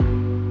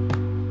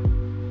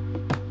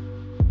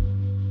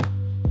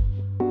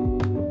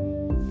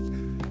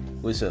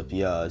What's up,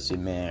 y'all? It's your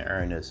man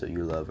Ernest, so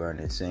you love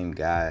Ernest. Same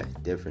guy,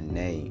 different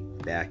name.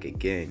 Back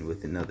again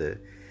with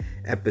another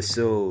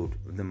episode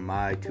of the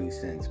My Two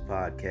Cents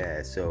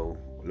podcast. So,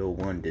 a little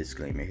one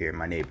disclaimer here.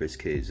 My neighbor's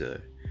kids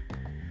are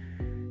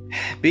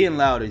being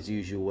loud as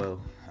usual.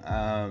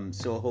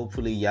 So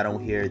hopefully y'all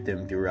don't hear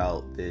them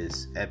throughout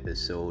this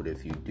episode.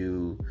 If you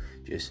do,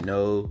 just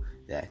know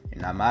that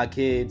they're not my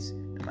kids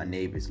and my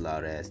neighbor's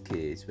loud ass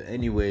kids. But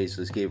anyways,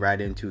 let's get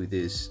right into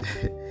this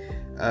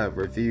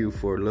review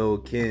for Lil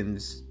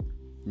Kim's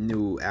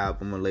new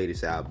album, or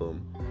latest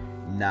album,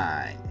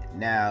 9.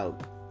 Now,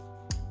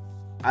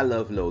 I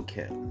love Lil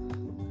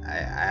Kim. I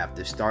have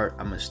to start.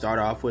 I'm gonna start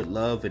off with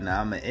love, and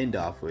I'm gonna end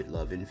off with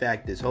love. In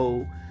fact, this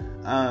whole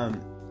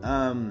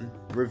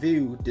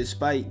review,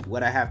 despite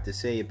what I have to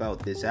say about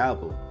this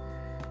album,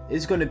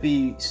 is going to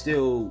be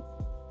still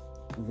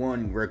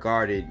one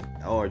regarded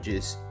or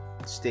just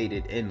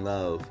stated in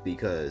love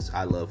because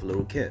I love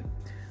Lil Kim.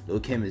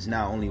 Lil Kim is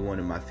not only one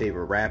of my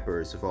favorite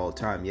rappers of all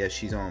time. Yes,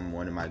 she's on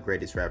one of my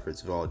greatest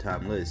rappers of all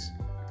time lists.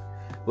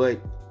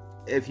 But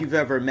if you've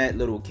ever met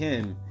Lil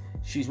Kim,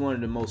 she's one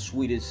of the most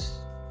sweetest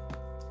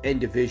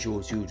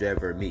individuals you'd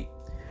ever meet.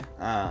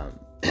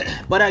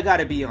 But I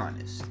gotta be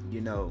honest,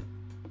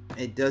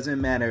 it doesn't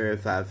matter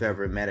if I've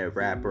ever met a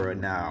rapper or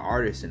not,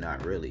 artist or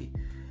not, really.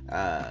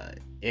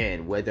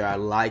 And whether I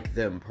like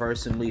them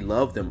personally,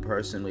 love them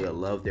personally, or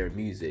love their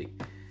music.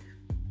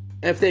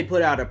 If they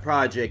put out a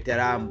project that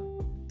I'm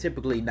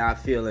typically not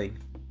feeling,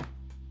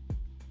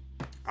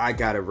 I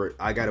gotta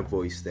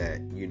voice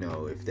that.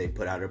 If they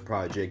put out a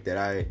project that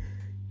I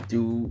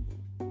do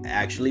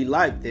actually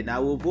like, then I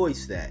will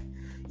voice that.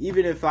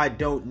 Even if I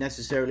don't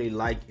necessarily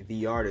like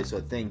the artist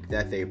or think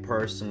that they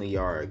personally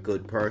are a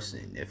good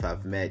person. If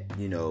I've met,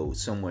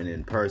 someone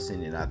in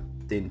person and I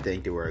didn't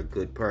think they were a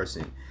good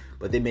person,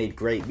 but they made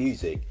great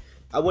music,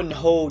 I wouldn't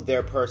hold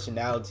their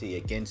personality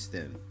against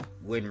them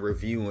when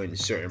reviewing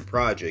certain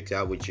projects.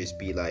 I would just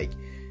be like,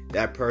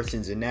 that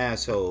person's an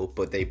asshole,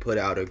 but they put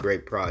out a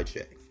great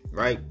project,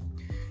 right?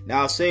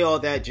 Now, I'll say all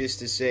that just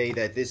to say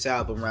that this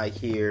album right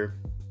here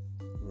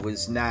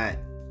was not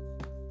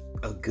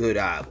a good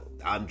album.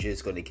 I'm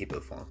just going to keep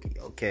it funky,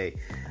 okay?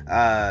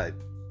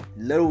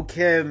 Lil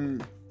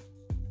Kim,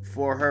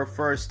 for her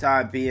first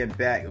time being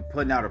back,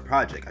 putting out a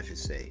project, I should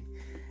say,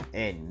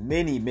 in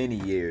many, many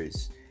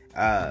years,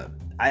 I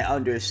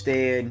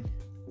understand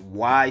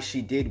why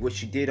she did what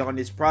she did on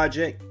this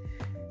project,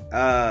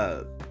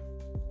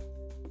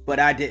 but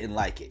I didn't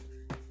like it.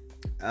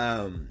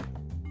 I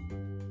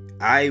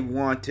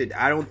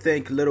don't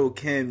think Lil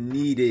Kim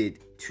needed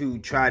to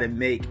try to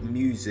make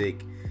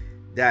music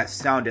that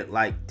sounded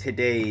like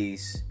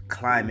today's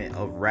climate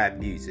of rap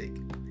music.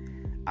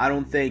 I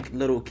don't think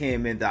Lil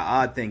Kim, and the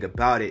odd thing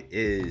about it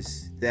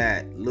is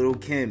that Lil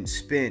Kim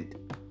spent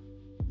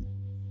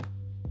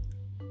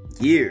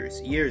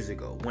years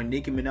ago, when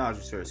Nicki Minaj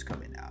was first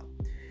coming out,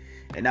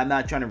 and I'm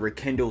not trying to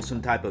rekindle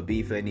some type of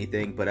beef or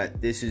anything, but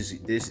this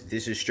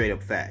is straight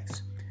up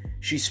facts.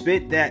 She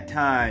spent that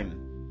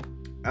time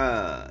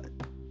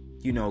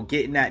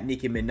getting at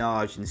Nicki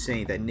Minaj and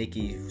saying that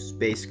Nicki was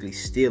basically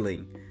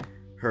stealing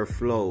her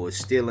flow, or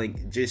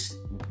stealing, just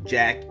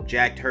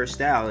jacked her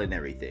style and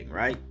everything,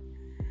 right?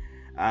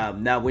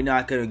 Now, we're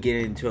not going to get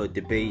into a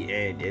debate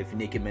and if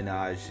Nicki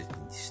Minaj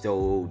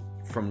stole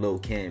from Lil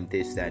Kim,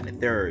 this, that, and the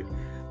third.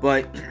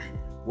 But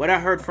what I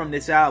heard from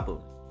this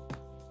album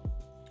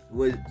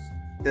was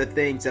the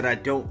things that I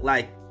don't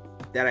like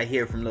that I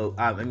hear from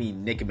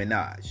Nicki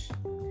Minaj.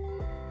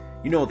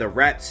 The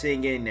rap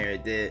singing,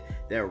 the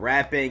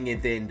rapping,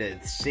 and then the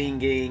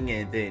singing,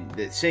 and then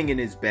the singing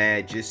is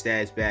bad, just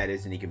as bad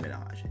as Nicki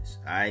Minaj's,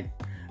 alright?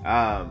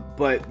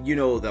 But,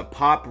 the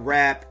pop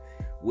rap,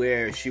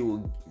 where she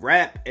will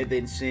rap and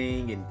then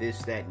sing, and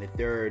this, that, and the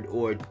third,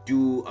 or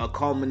do a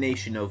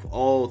culmination of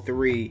all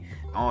three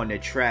on a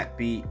trap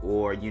beat,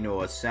 or,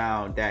 a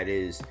sound that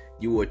is,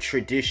 you will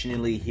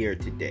traditionally hear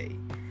today.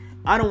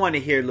 I don't want to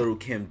hear Lil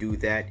Kim do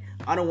that.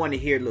 I don't want to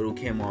hear Lil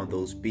Kim on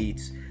those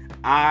beats.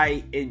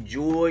 I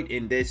enjoyed,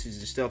 and this is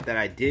the stuff that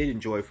I did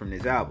enjoy from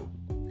this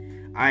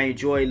album. I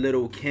enjoy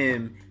Lil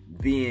Kim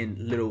being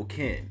Lil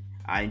Kim.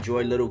 I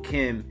enjoy Lil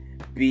Kim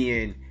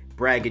being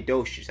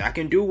braggadocious. I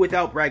can do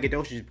without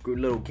braggadocious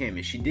Lil Kim,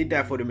 and she did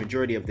that for the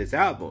majority of this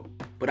album,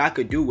 but I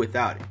could do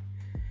without it.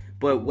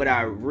 But what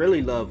I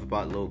really love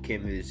about Lil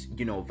Kim is,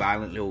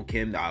 violent Lil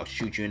Kim, I'll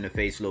shoot you in the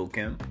face Lil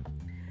Kim.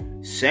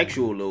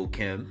 Sexual Lil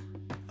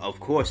Kim, of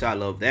course I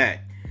love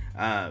that.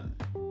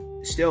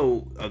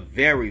 Still a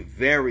very,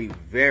 very,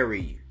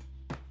 very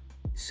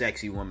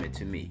sexy woman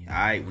to me.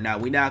 Alright, now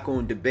we're not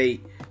going to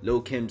debate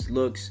Lil Kim's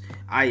looks.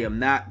 I am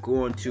not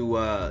going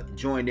to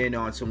join in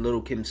on some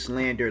Lil Kim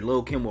slander.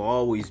 Lil Kim will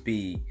always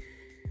be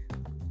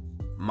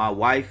my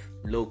wife.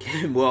 Lil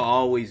Kim will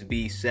always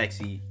be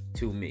sexy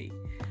to me.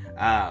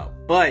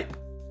 But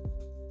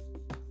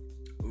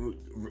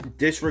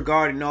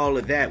disregarding all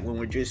of that, when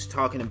we're just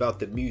talking about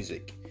the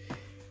music,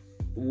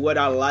 what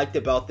I liked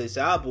about this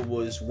album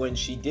was when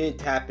she did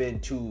tap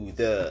into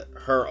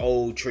her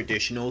old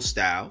traditional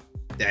style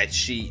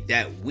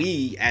that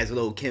we as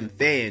Lil' Kim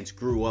fans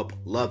grew up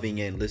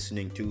loving and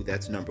listening to.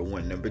 That's number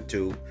one. Number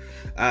two,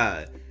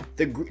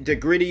 the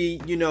gritty,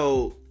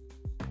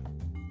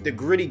 the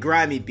gritty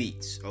grimy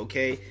beats,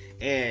 okay?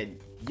 And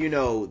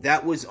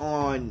that was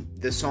on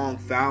the song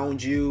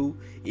Found You,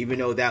 even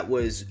though that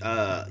was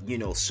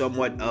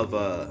somewhat of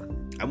a,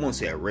 I won't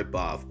say a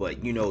rip-off,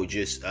 but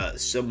just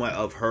somewhat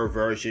of her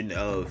version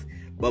of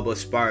Bubba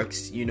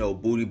Sparks,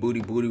 booty,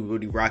 booty, booty,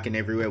 booty, rocking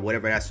everywhere,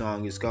 whatever that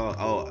song is called.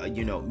 Oh,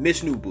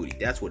 Miss New Booty,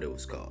 that's what it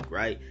was called,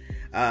 right?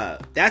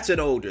 That's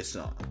an older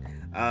song.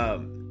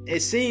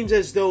 It seems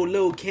as though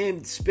Lil'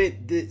 Kim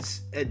spent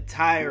this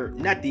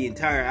not the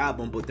entire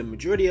album, but the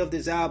majority of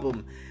this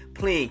album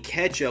playing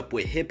catch up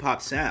with hip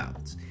hop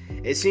sounds.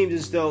 It seems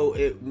as though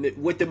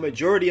with the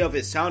majority of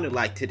it sounded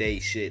like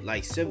today's shit,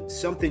 like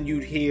something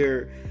you'd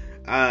hear,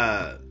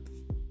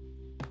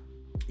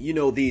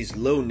 these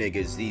little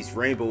niggas, these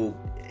rainbow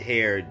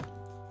haired,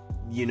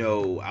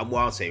 I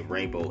won't say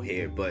rainbow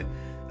haired, but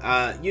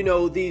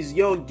these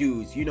young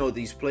dudes,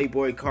 these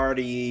Playboy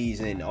Cartis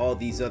and all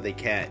these other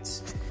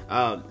cats.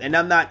 And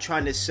I'm not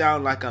trying to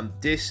sound like I'm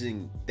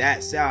dissing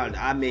that sound.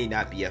 I may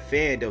not be a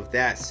fan of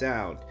that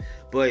sound,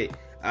 but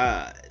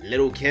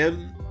Lil'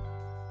 Kim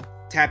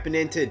tapping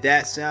into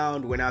that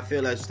sound when I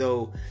feel as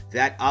though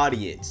that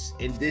audience,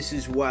 and this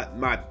is what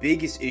my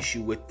biggest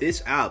issue with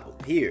this album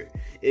here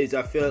is,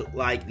 I feel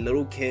like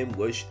Lil' Kim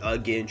was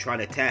again trying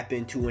to tap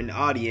into an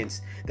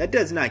audience that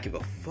does not give a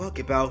fuck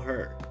about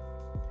her.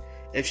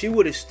 If she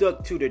would have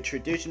stuck to the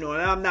traditional,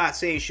 and I'm not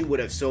saying she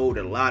would have sold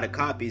a lot of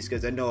copies,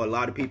 because I know a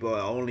lot of people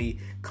are only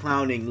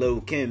clowning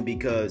Lil' Kim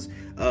because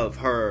of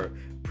her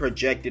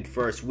projected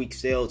first week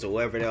sales or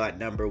whatever that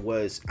number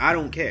was. I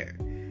don't care.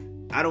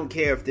 I don't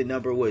care if the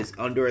number was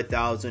under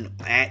 1,000,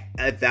 at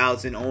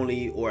 1,000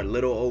 only, or a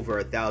little over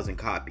 1,000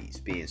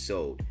 copies being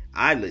sold.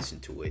 I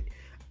listened to it.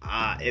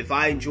 If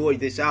I enjoyed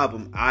this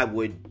album, I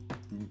would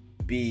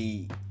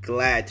be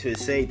glad to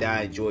say that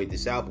I enjoyed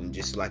this album,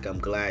 just like I'm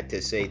glad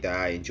to say that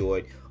I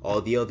enjoyed all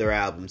the other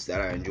albums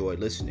that I enjoyed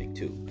listening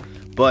to.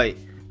 But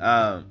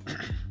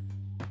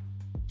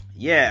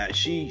yeah,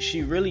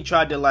 she really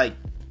tried to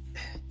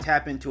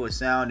tap into a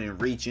sound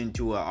and reach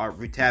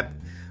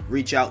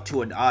out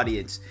to an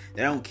audience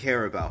that don't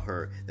care about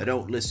her, that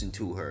don't listen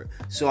to her.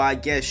 So I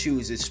guess she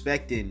was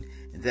expecting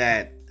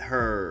that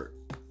her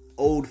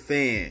old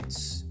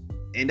fans,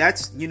 and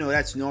that's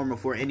normal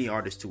for any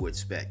artist to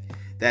expect,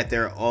 that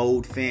their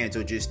old fans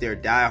or just their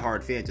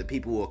diehard fans, the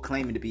people who are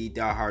claiming to be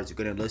diehards, are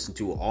going to listen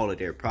to all of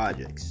their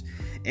projects.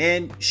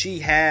 And she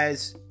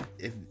has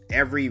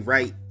every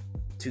right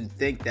to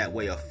think that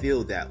way or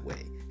feel that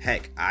way.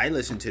 Heck, I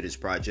listened to this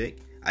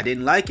project. I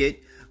didn't like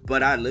it,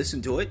 but I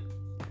listened to it.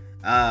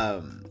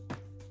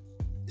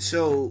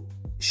 So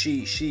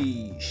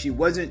she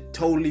wasn't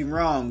totally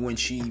wrong when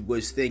she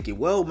was thinking,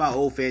 well, my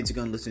old fans are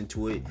gonna listen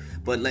to it,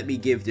 but let me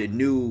give the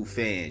new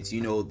fans,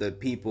 the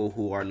people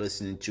who are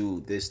listening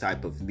to this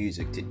type of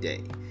music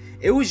today.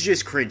 It was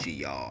just cringy,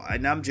 y'all,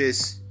 and I'm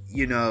just,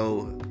 it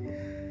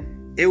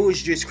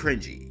was just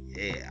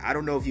cringy. I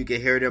don't know if you can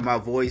hear it in my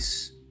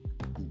voice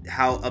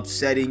how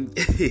upsetting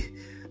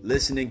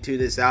listening to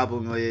this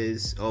album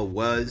is or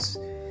was.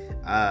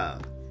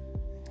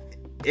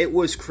 It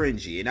was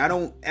cringy, and I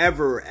don't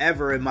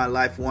ever in my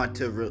life want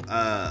to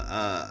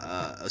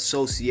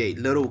associate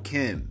Lil'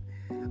 Kim,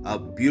 a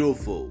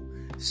beautiful,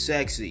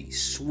 sexy,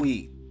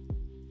 sweet,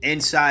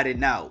 inside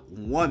and out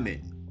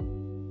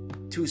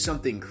woman, to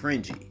something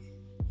cringy.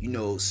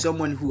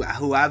 Someone who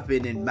I've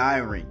been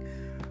admiring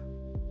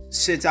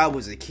since I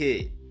was a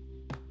kid.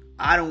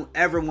 I don't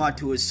ever want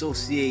to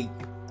associate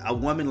a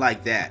woman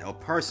like that, a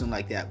person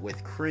like that,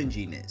 with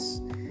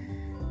cringiness.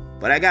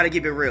 But I gotta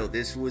keep it real.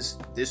 This was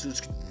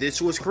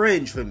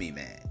cringe for me,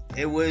 man.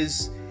 It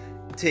was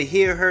to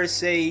hear her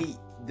say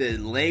the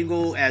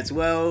lingo as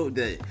well,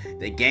 the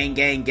gang,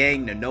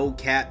 the no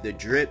cap, the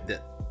drip,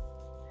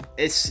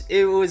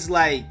 it was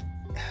like,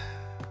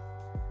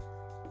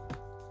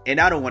 and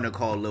I don't want to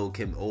call Lil'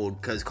 Kim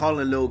old, because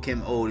calling Lil'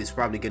 Kim old is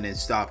probably gonna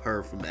stop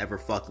her from ever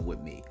fucking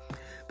with me.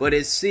 But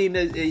it seemed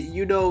that,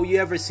 you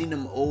ever seen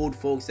them old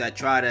folks that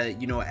try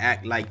to,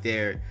 act like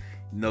they're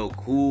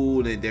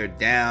cool and they're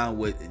down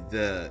with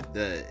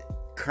the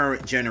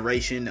current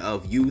generation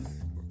of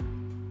youth?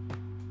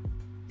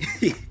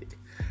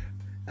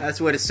 That's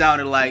what it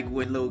sounded like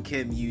when Lil'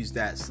 Kim used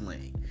that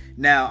slang.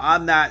 Now,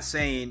 I'm not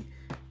saying,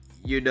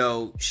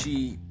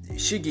 she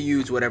can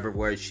use whatever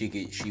words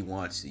she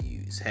wants to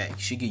use. Heck,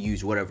 she can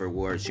use whatever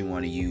words she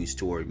want to use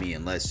toward me,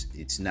 unless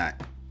it's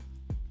not.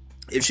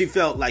 If she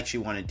felt like she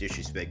wanted to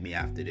disrespect me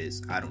after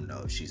this, I don't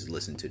know if she's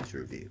listened to this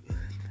review.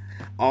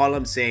 All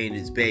I'm saying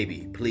is,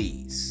 baby,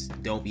 please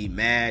don't be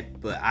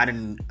mad, but I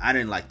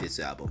didn't like this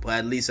album, but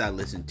at least I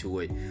listened to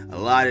it. A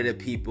lot of the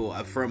people,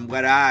 from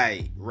what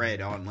I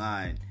read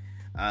online,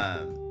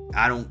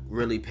 I don't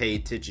really pay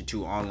attention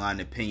to online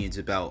opinions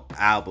about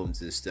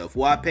albums and stuff.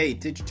 Well, I pay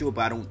attention to it,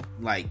 but I don't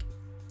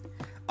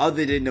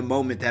other than the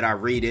moment that I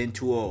read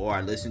into it or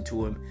I listen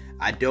to them,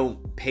 I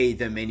don't pay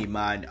them any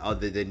mind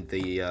other than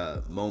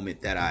the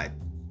moment that I,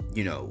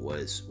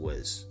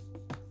 was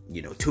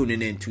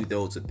tuning into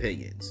those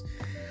opinions.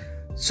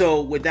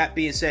 So with that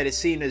being said, it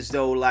seemed as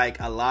though like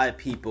a lot of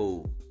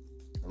people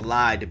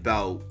lied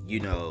about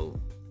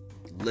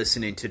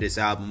listening to this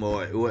album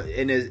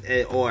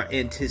or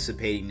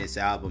anticipating this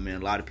album,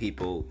 and a lot of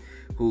people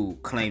who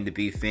claim to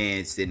be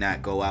fans did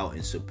not go out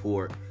and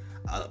support.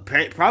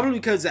 Probably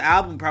because the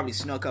album probably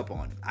snuck up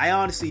on him. I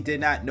honestly did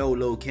not know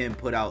Lil' Kim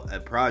put out a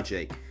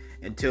project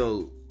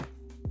until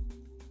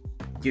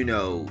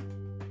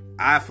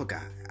I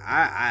forgot.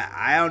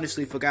 I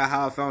honestly forgot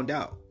how I found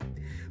out.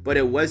 But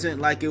it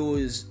wasn't like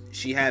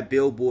she had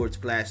billboards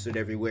plastered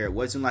everywhere. It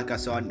wasn't like I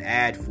saw an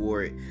ad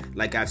for it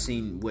like I've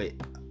seen with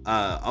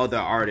other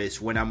artists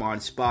when I'm on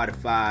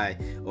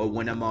Spotify or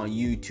when I'm on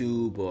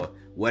YouTube or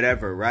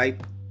whatever,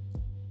 right?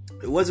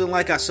 It wasn't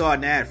like I saw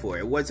an ad for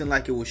it. It wasn't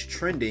like it was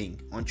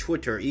trending on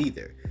Twitter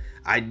either.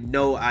 I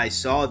know I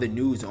saw the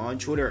news on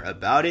Twitter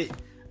about it.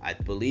 I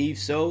believe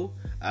so.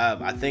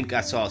 I think I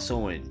saw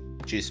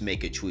someone just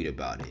make a tweet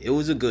about it. It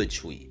was a good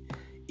tweet.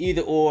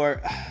 Either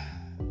or...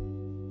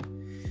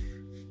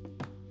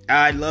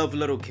 I love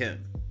Lil'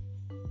 Kim.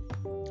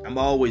 I'm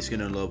always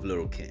gonna love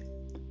Lil' Kim.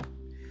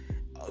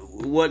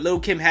 What Lil'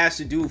 Kim has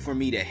to do for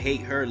me to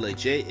hate her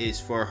legit is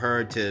for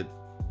her to,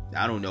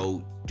 I don't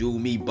know, do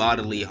me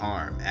bodily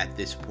harm at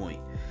this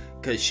point.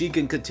 Because she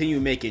can continue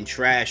making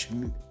trash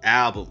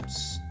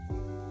albums.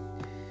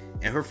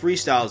 And her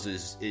freestyles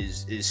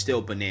is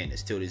still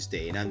bananas till this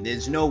day. And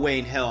there's no way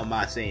in hell am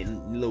I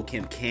saying Lil'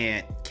 Kim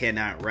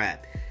cannot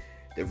rap.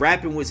 The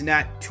rapping was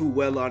not too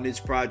well on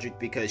this project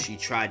because she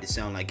tried to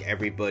sound like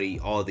everybody,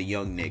 all the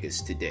young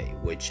niggas today,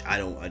 which I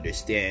don't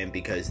understand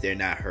because they're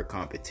not her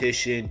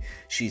competition.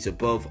 She's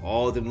above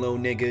all them little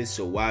niggas,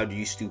 so why do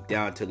you stoop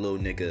down to little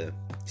nigga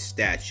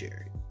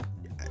stature?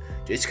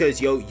 Just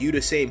because you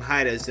the same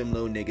height as them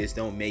little niggas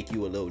don't make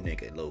you a little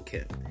nigga, Lil'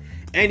 Kim.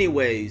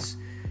 Anyways,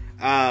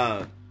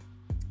 yeah,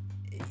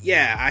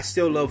 I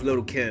still love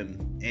Lil'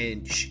 Kim,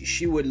 and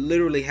she would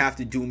literally have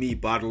to do me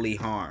bodily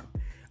harm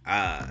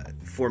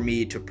for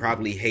me to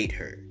probably hate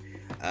her.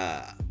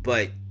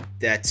 But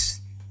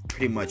that's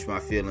pretty much my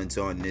feelings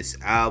on this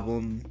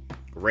album.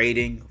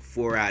 Rating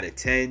 4 out of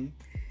 10.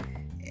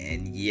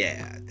 And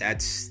yeah,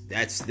 that's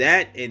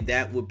that, and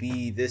that would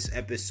be this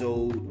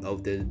episode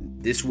of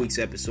this week's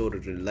episode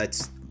of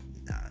the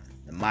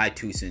My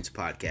 2 Cents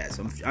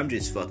podcast. I'm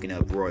just fucking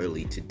up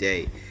royally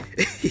today.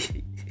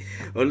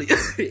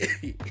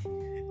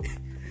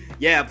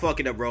 Yeah, I'm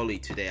fucking up royally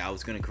today. I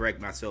was gonna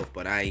correct myself,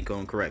 but I ain't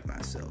gonna correct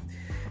myself.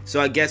 So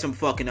I guess I'm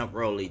fucking up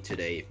royally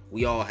today.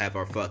 We all have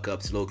our fuck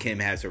ups. Lil' Kim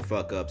has her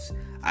fuck ups.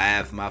 I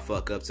have my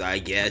fuck ups, I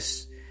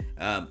guess.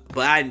 But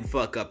I didn't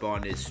fuck up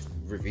on this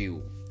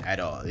review at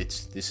all.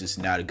 This is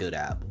not a good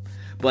album.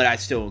 But I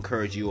still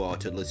encourage you all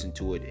to listen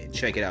to it and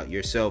check it out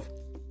yourself.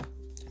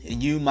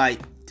 And you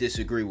might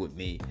disagree with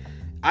me.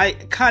 I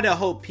kind of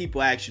hope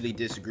people actually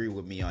disagree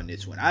with me on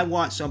this one. I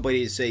want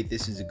somebody to say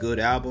this is a good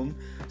album.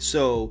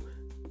 So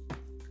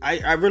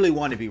I really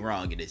want to be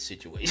wrong in this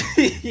situation.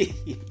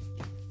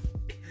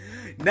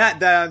 Not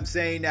that I'm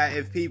saying that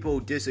if people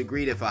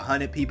disagreed, if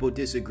 100 people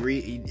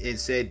disagreed and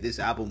said this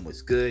album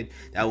was good,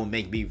 that would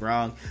make me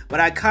wrong. But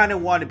I kind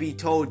of want to be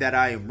told that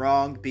I am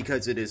wrong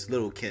because it is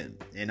Lil' Kim.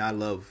 And I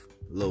love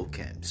Lil'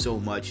 Kim so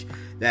much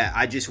that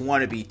I just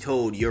want to be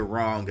told you're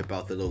wrong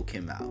about the Lil'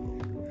 Kim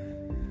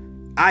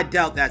album. I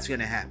doubt that's going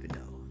to happen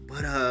though.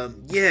 But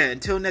yeah,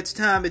 until next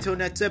time, until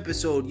next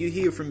episode, you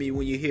hear from me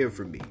when you hear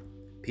from me.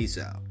 Peace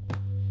out.